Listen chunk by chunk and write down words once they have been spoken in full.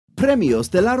Premios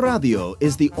de la Radio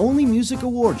is the only music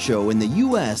award show in the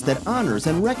U.S. that honors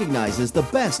and recognizes the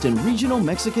best in regional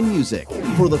Mexican music.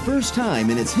 For the first time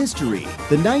in its history,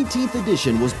 the 19th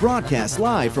edition was broadcast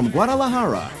live from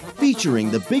Guadalajara,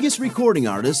 featuring the biggest recording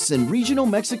artists in regional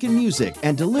Mexican music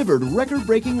and delivered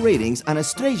record-breaking ratings on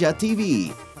Estrella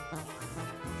TV.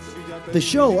 The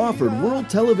show offered world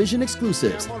television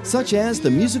exclusives, such as the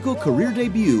musical career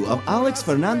debut of Alex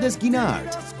Fernandez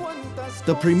Guinart,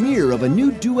 the premiere of a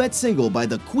new duet single by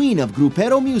the queen of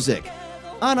grupero music,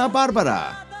 Ana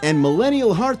Barbara, and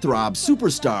millennial heartthrob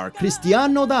superstar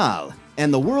Cristian Nodal,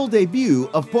 and the world debut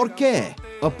of Por Qué,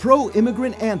 a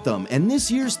pro-immigrant anthem and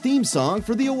this year's theme song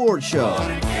for the award show.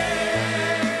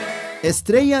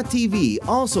 Estrella TV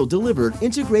also delivered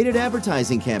integrated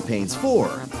advertising campaigns for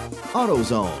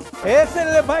AutoZone. Es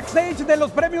el backstage de los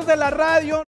premios de la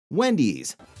radio.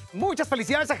 Wendy's. Muchas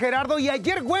felicidades a Gerardo y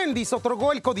ayer Wendy's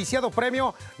otorgó el codiciado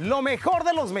premio Lo Mejor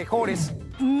de los Mejores.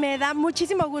 Me da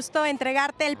muchísimo gusto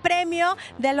entregarte el premio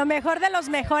de Lo Mejor de los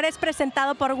Mejores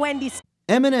presentado por Wendy's.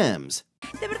 M&M's.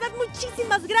 De verdad,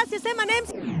 muchísimas gracias,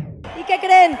 M&M's. ¿Y qué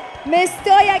creen? Me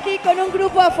estoy aquí con un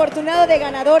grupo afortunado de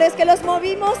ganadores que los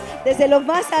movimos desde lo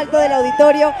más alto del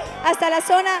auditorio hasta la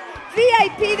zona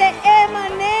VIP de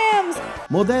M&M's.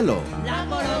 Modelo. La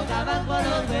colocaban con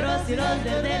los güeros y los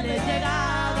verdes les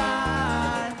llegaban.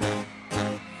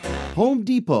 Home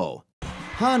Depot.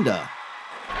 Honda.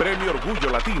 Premio Orgullo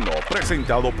Latino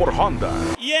presentado por Honda.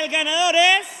 Y el ganador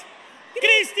es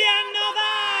Cristian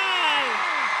Nodal.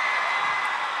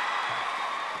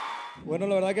 Bueno,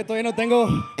 la verdad que todavía no tengo.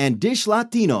 And Dish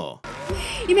Latino.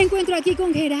 Y me encuentro aquí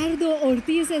con Gerardo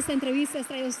Ortiz. Esta entrevista es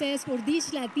traída a ustedes por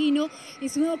Dish Latino y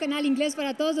su nuevo canal Inglés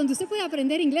para Todos, donde usted puede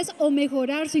aprender inglés o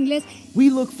mejorar su inglés. We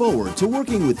look forward to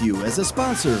working with you as a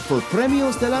sponsor for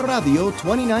Premios de la Radio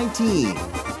 2019.